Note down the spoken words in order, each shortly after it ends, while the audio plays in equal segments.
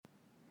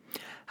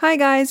Hi,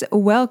 guys.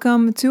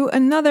 Welcome to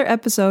another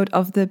episode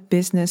of the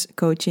Business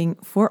Coaching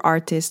for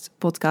Artists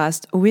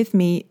podcast with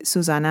me,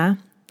 Susanna.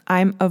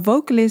 I'm a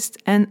vocalist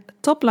and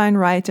top-line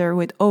writer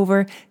with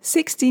over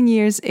 16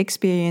 years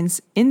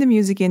experience in the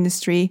music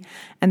industry,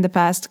 and the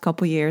past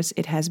couple years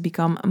it has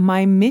become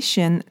my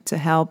mission to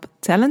help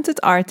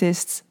talented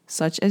artists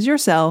such as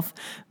yourself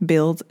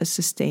build a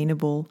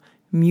sustainable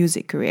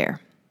music career.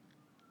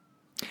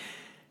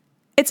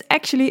 It's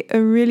actually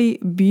a really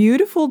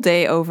beautiful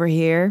day over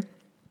here.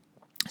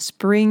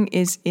 Spring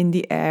is in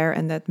the air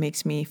and that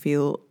makes me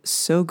feel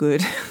so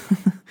good.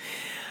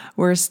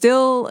 We're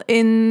still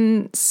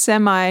in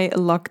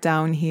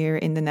semi-lockdown here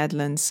in the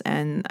Netherlands,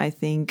 and I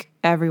think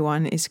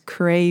everyone is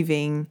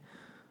craving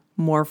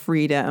more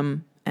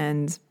freedom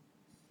and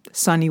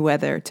sunny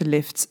weather to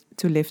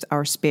lift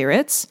our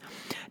spirits.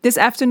 This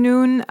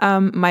afternoon,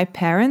 my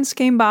parents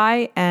came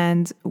by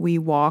and we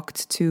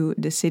walked to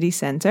the city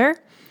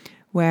center,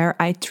 where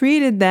I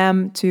treated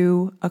them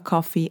to a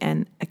coffee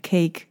and a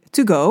cake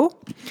to go.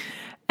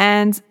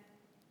 And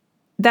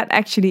that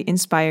actually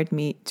inspired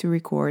me to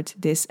record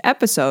this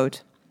episode.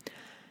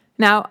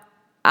 Now,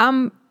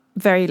 I'm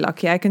very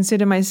lucky. I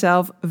consider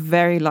myself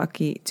very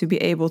lucky to be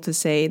able to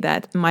say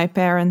that my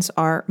parents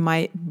are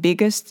my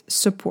biggest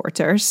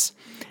supporters,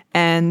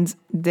 and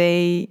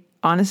they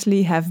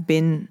honestly have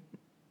been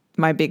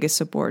my biggest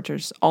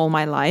supporters all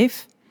my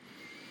life.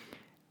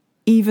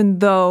 Even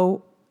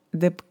though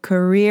the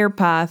career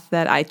path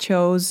that I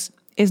chose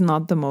is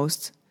not the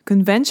most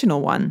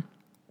conventional one.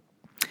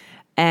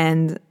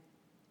 And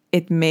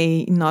it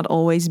may not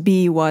always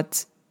be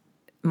what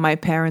my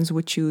parents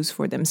would choose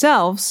for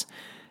themselves,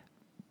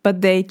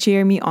 but they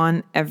cheer me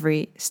on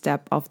every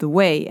step of the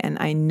way. And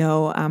I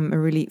know I'm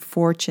really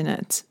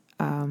fortunate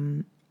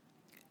to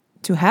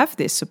have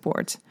this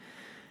support.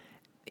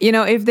 You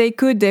know, if they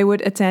could, they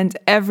would attend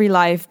every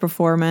live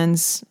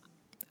performance.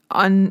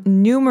 On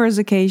numerous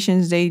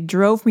occasions, they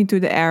drove me to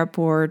the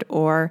airport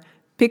or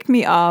picked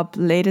me up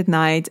late at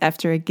night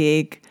after a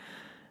gig.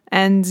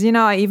 And, you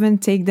know, I even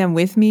take them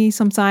with me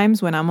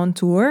sometimes when I'm on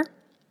tour.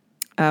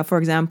 For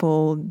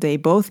example, they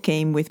both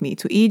came with me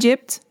to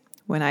Egypt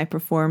when I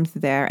performed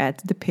there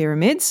at the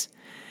pyramids.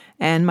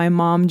 And my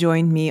mom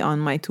joined me on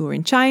my tour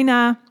in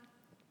China.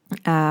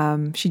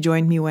 She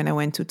joined me when I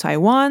went to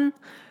Taiwan.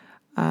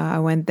 I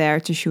went there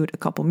to shoot a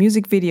couple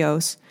music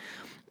videos.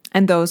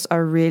 And those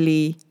are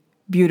really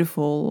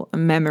beautiful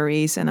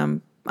memories,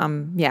 and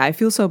I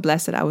feel so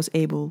blessed that I was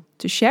able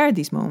to share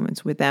these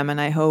moments with them.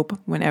 And I hope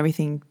when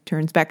everything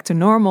turns back to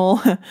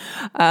normal,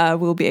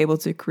 we'll be able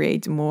to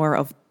create more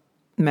of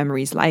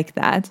memories like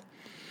that.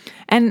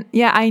 And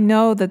yeah, I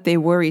know that they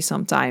worry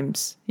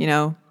sometimes, you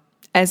know,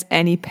 as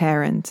any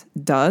parent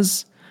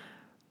does.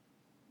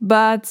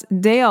 But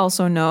they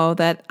also know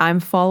that I'm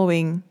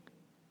following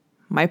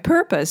my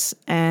purpose,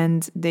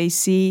 and they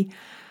see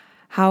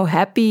how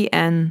happy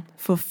and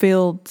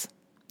fulfilled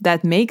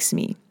that makes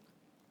me.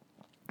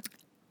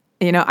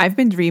 You know, I've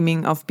been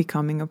dreaming of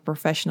becoming a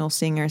professional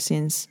singer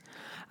since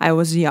I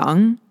was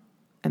young,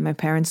 and my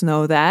parents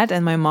know that.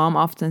 And my mom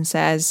often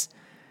says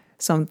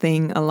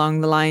something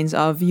along the lines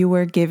of, you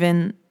were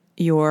given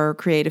your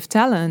creative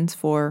talent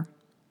for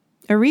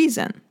a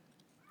reason.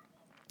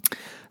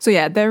 So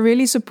yeah, they're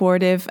really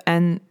supportive,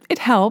 and it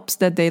helps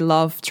that they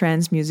love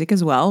trance music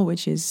as well,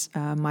 which is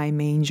my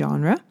main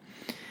genre.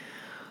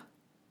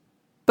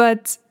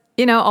 But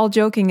you know, all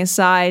joking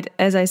aside,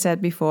 as I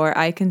said before,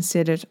 I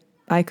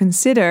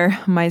consider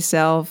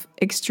myself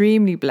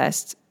extremely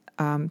blessed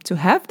to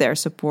have their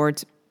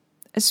support,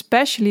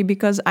 especially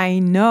because I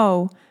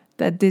know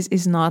that this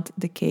is not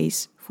the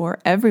case for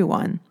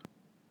everyone.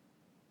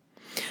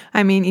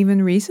 I mean,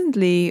 even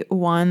recently,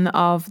 one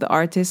of the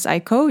artists I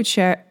coach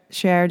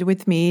shared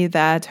with me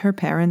that her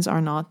parents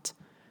are not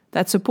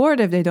that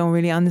supportive. They don't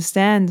really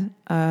understand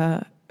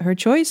her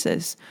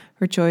choices,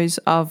 her choice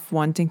of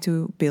wanting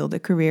to build a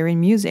career in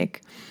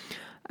music.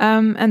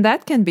 And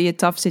that can be a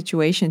tough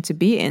situation to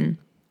be in.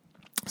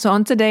 So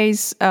on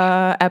today's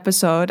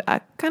episode,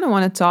 I kind of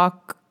want to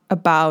talk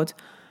about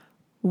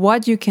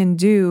what you can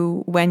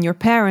do when your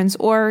parents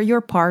or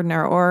your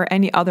partner or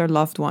any other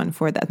loved one,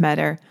 for that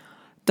matter,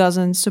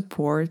 doesn't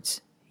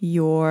support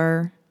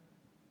your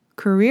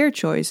career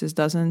choices,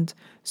 doesn't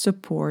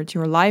support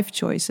your life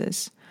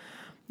choices.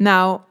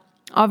 Now,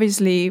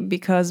 obviously,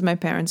 because my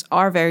parents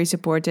are very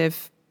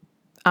supportive,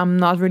 I'm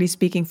not really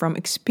speaking from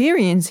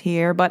experience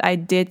here, but I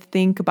did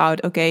think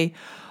about, okay,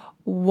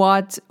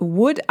 what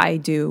would I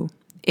do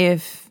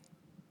if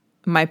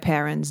my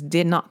parents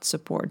did not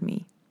support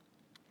me?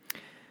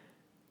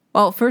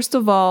 Well, first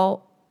of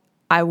all,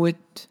 I would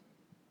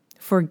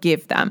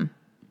forgive them.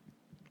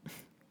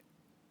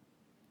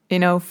 You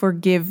know,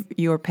 forgive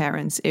your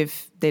parents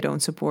if they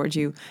don't support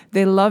you.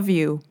 They love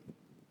you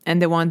and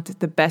they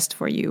want the best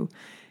for you.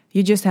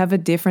 You just have a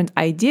different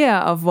idea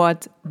of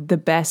what the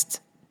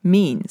best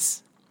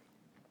means.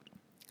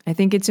 I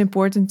think it's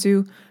important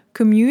to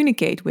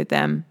communicate with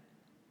them.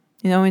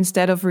 You know,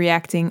 instead of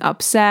reacting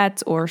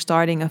upset or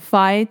starting a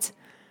fight,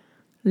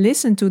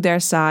 listen to their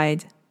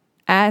side,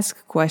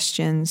 ask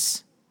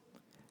questions,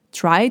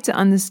 try to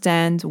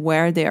understand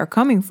where they are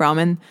coming from,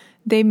 and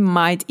they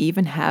might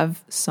even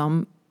have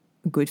some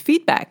good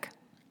feedback.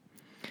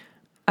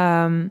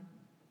 And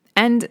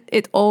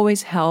it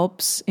always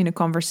helps in a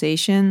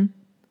conversation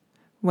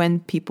when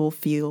people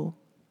feel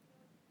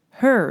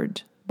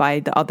heard by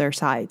the other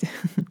side.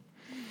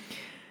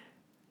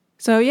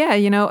 So yeah,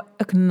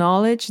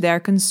 acknowledge their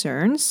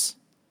concerns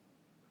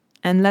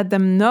and let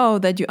them know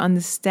that you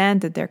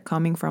understand that they're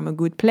coming from a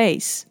good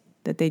place,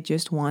 that they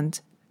just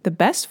want the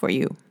best for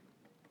you.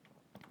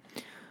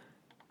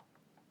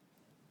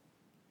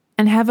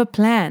 And have a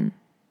plan.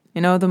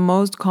 The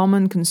most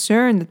common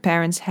concern that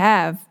parents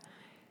have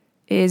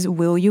is,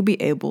 will you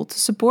be able to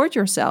support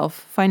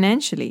yourself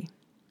financially?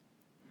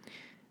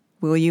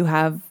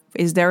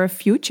 Is there a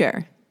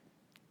future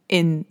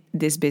in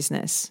this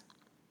business?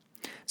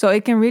 So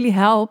it can really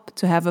help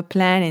to have a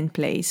plan in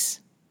place.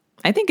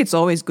 I think it's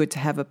always good to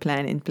have a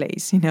plan in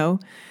place, and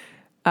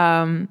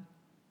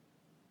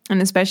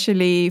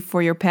especially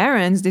for your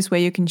parents, this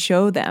way you can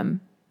show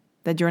them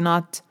that you're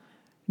not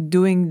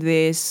doing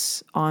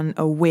this on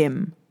a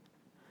whim,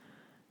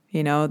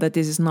 that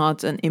this is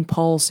not an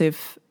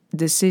impulsive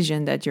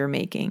decision that you're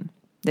making,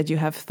 that you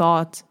have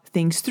thought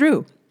things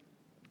through.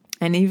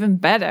 And even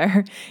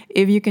better,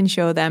 if you can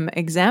show them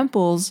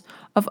examples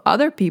of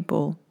other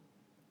people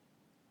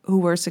who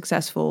were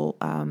successful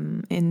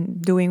in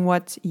doing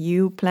what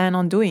you plan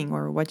on doing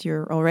or what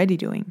you're already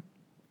doing.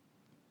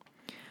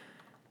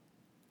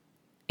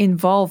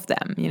 Involve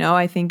them.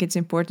 I think it's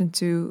important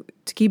to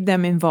keep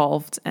them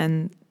involved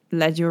and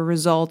let your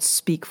results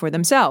speak for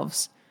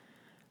themselves.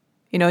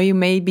 You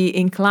may be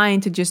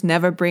inclined to just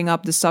never bring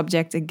up the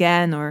subject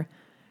again, or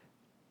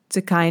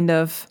to kind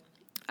of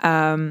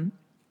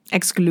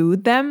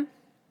exclude them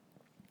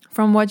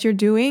from what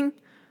you're doing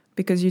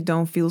because you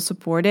don't feel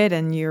supported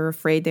and you're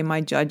afraid they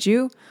might judge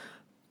you.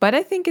 But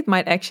I think it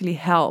might actually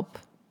help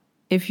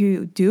if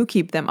you do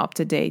keep them up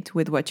to date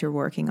with what you're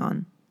working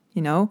on,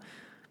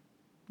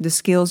 the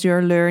skills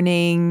you're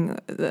learning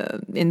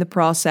in the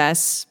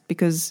process,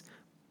 because,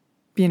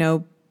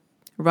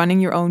 running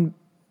your own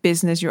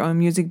business, your own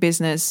music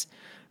business,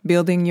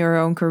 building your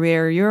own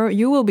career,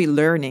 you will be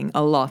learning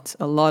a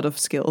lot of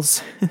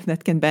skills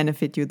that can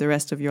benefit you the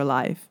rest of your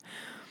life.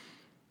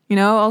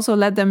 Also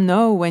let them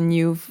know when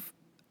you've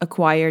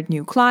acquired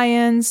new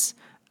clients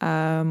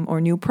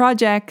or new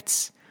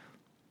projects.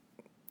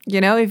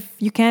 If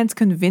you can't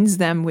convince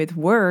them with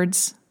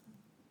words,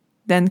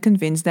 then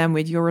convince them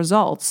with your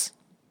results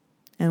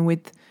and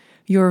with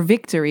your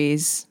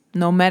victories,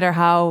 no matter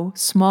how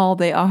small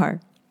they are.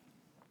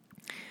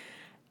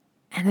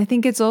 And I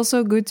think it's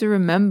also good to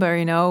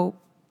remember,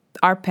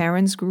 our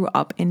parents grew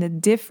up in a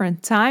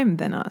different time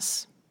than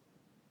us.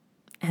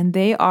 And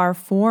they are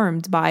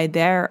formed by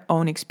their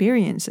own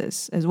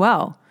experiences as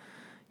well.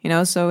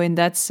 So in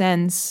that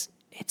sense,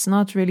 it's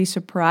not really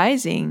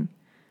surprising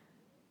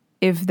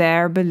if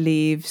their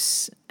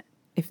beliefs,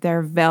 if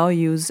their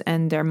values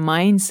and their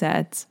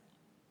mindset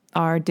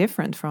are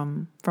different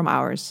from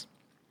ours.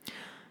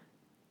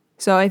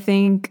 So I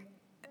think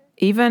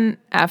even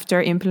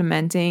after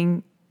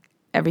implementing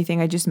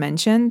everything I just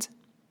mentioned,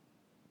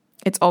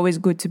 it's always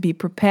good to be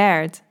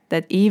prepared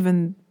that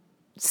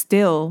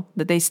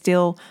they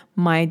still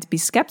might be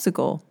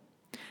skeptical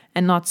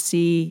and not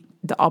see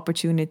the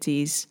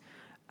opportunities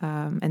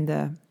and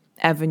the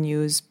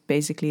avenues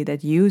basically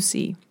that you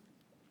see.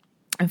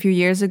 A few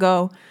years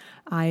ago,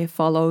 I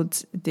followed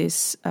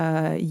this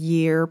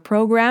year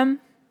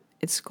program.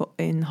 It's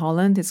in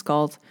Holland. It's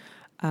called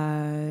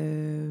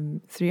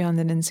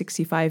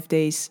 365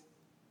 Days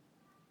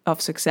of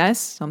Success,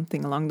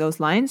 something along those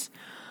lines.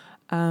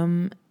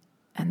 And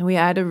we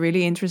had a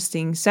really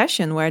interesting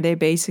session where they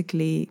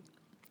basically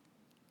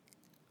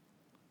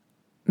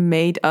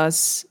made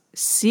us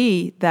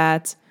see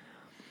that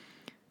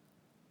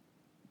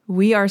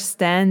we are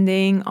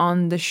standing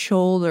on the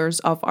shoulders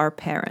of our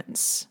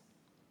parents.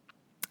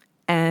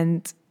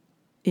 And,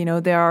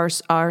 they are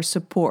our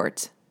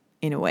support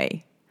in a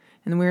way.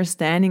 And we're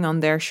standing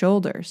on their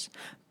shoulders.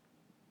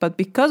 But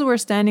because we're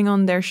standing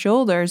on their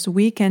shoulders,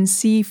 we can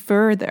see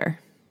further.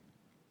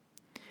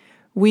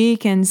 We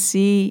can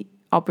see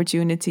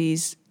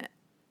opportunities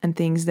and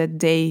things that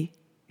they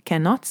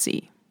cannot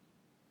see.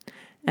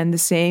 And the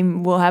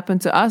same will happen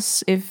to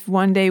us if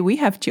one day we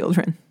have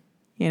children,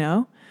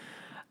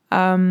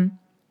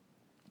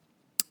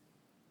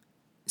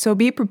 So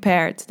be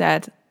prepared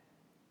that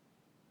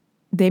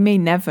they may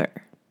never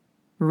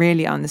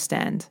really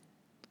understand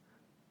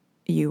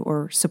you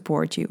or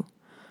support you.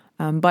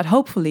 But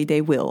hopefully they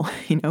will,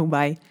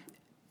 by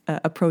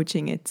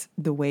approaching it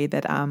the way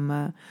that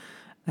I'm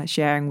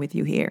sharing with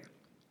you here.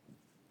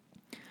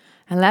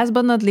 And last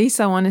but not least,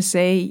 I want to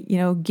say,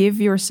 give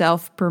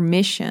yourself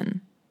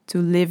permission to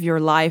live your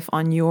life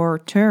on your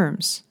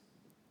terms.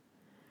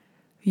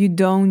 You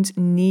don't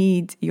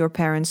need your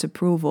parents'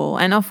 approval.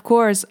 And of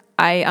course,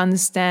 I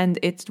understand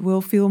it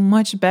will feel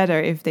much better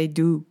if they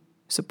do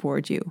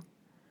support you.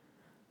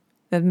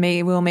 That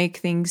will make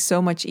things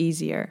so much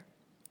easier.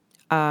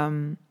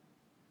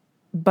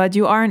 But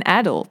you are an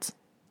adult,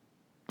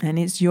 and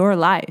it's your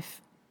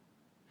life.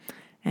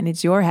 And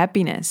it's your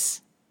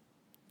happiness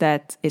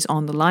that is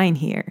on the line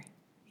here,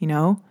 you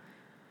know?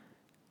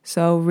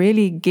 So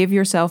really give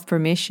yourself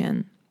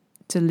permission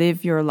to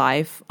live your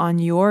life on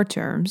your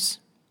terms,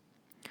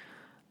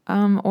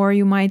 or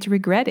you might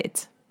regret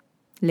it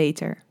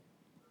later.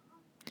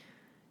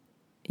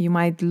 You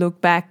might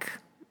look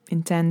back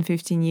in 10,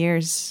 15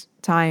 years'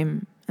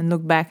 time and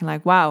look back and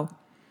like, wow,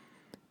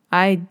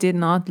 I did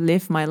not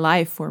live my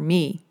life for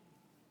me.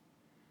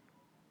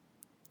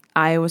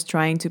 I was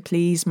trying to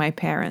please my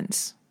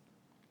parents.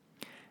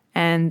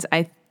 And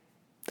I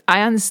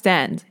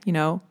understand, you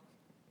know,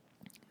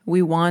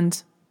 we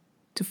want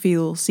to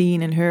feel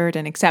seen and heard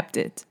and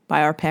accepted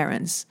by our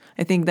parents.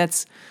 I think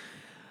that's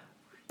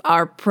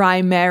our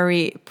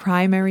primary,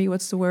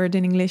 what's the word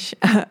in English?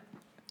 I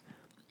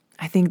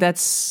think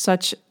that's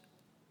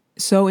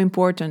so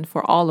important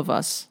for all of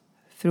us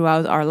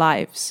throughout our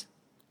lives.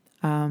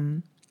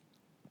 So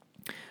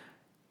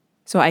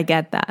I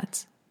get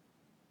that.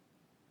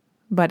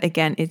 But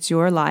again, it's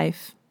your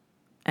life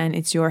and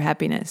it's your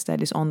happiness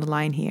that is on the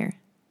line here.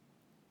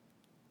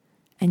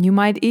 And you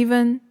might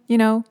even, you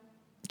know,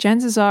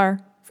 chances are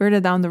further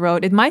down the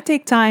road, it might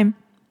take time,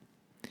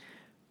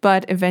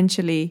 but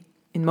eventually,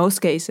 in most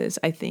cases,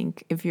 I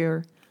think if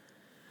your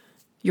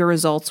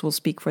results will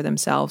speak for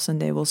themselves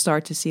and they will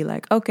start to see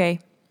like, okay,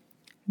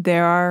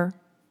 my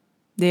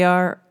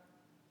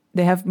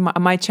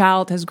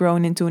child has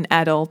grown into an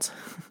adult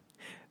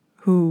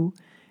who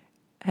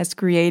has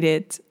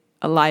created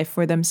a life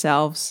for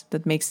themselves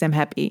that makes them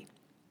happy.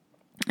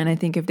 And I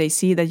think if they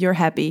see that you're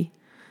happy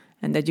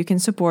and that you can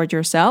support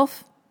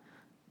yourself,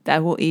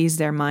 that will ease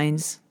their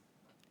minds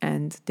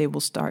and they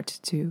will start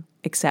to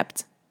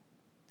accept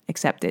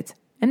it.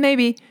 And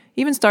maybe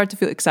even start to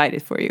feel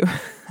excited for you.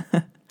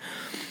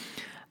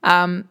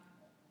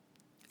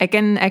 I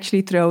can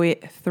actually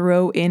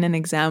throw in an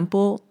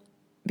example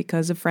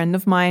because a friend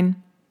of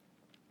mine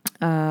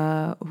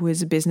who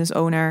is a business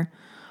owner,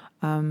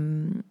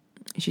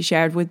 she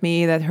shared with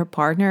me that her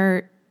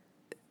partner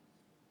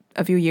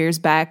a few years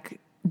back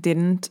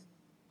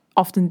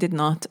often did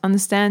not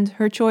understand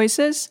her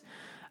choices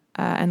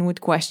and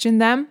would question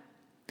them.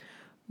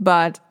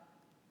 But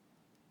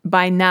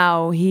by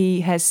now,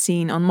 he has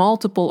seen on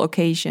multiple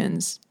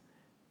occasions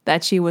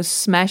that she was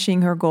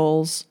smashing her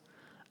goals,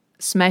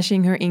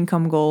 smashing her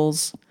income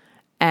goals,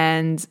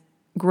 and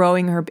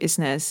growing her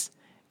business.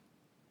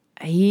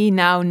 He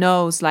now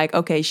knows, like,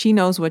 okay, she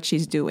knows what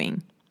she's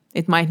doing.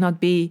 It might not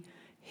be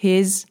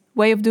his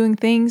way of doing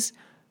things,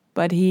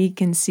 but he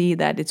can see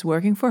that it's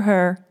working for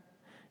her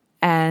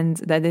and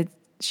that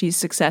she's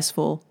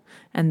successful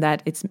and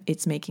that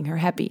it's making her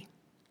happy.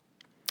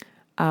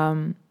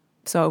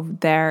 So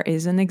there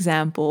is an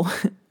example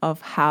of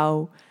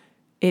how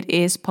it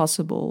is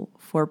possible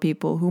for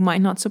people who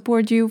might not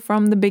support you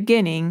from the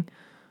beginning.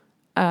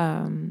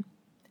 And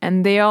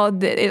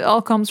it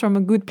all comes from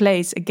a good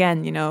place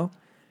again, you know.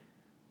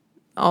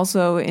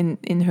 Also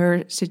in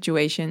her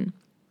situation,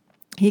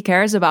 he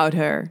cares about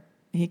her.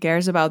 He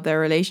cares about their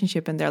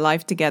relationship and their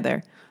life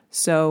together.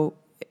 So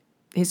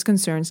his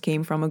concerns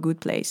came from a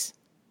good place.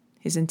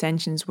 His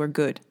intentions were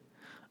good.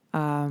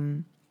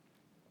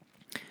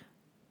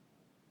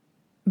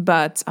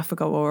 But I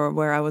forgot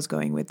where I was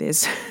going with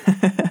this.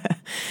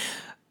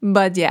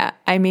 But yeah,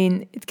 I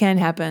mean, it can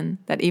happen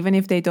that even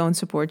if they don't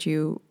support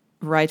you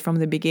right from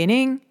the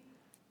beginning,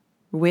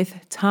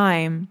 with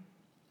time,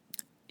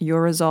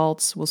 your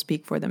results will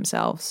speak for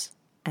themselves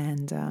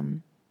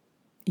and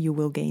you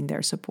will gain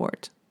their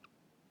support.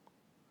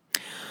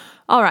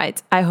 All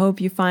right, I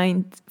hope you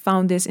found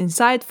this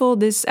insightful.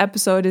 This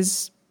episode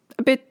is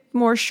a bit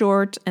more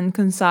short and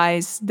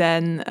concise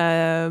than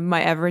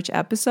my average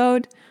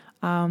episode.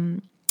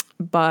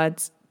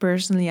 But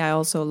personally, I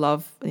also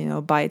love,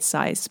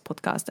 bite-sized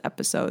podcast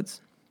episodes.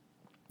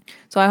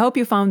 So I hope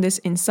you found this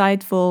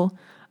insightful.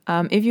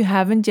 If you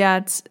haven't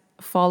yet,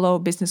 follow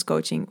Business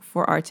Coaching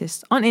for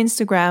Artists on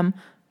Instagram.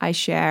 I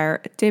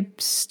share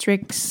tips,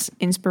 tricks,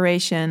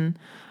 inspiration,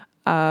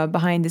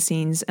 behind the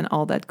scenes and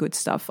all that good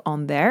stuff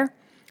on there.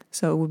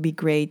 So it would be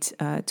great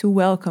to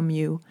welcome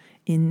you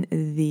in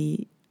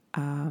the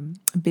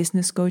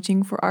Business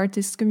Coaching for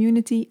Artists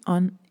community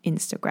on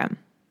Instagram.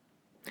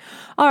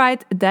 All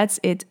right, that's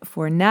it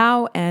for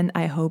now, and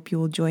I hope you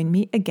will join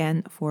me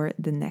again for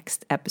the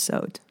next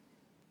episode.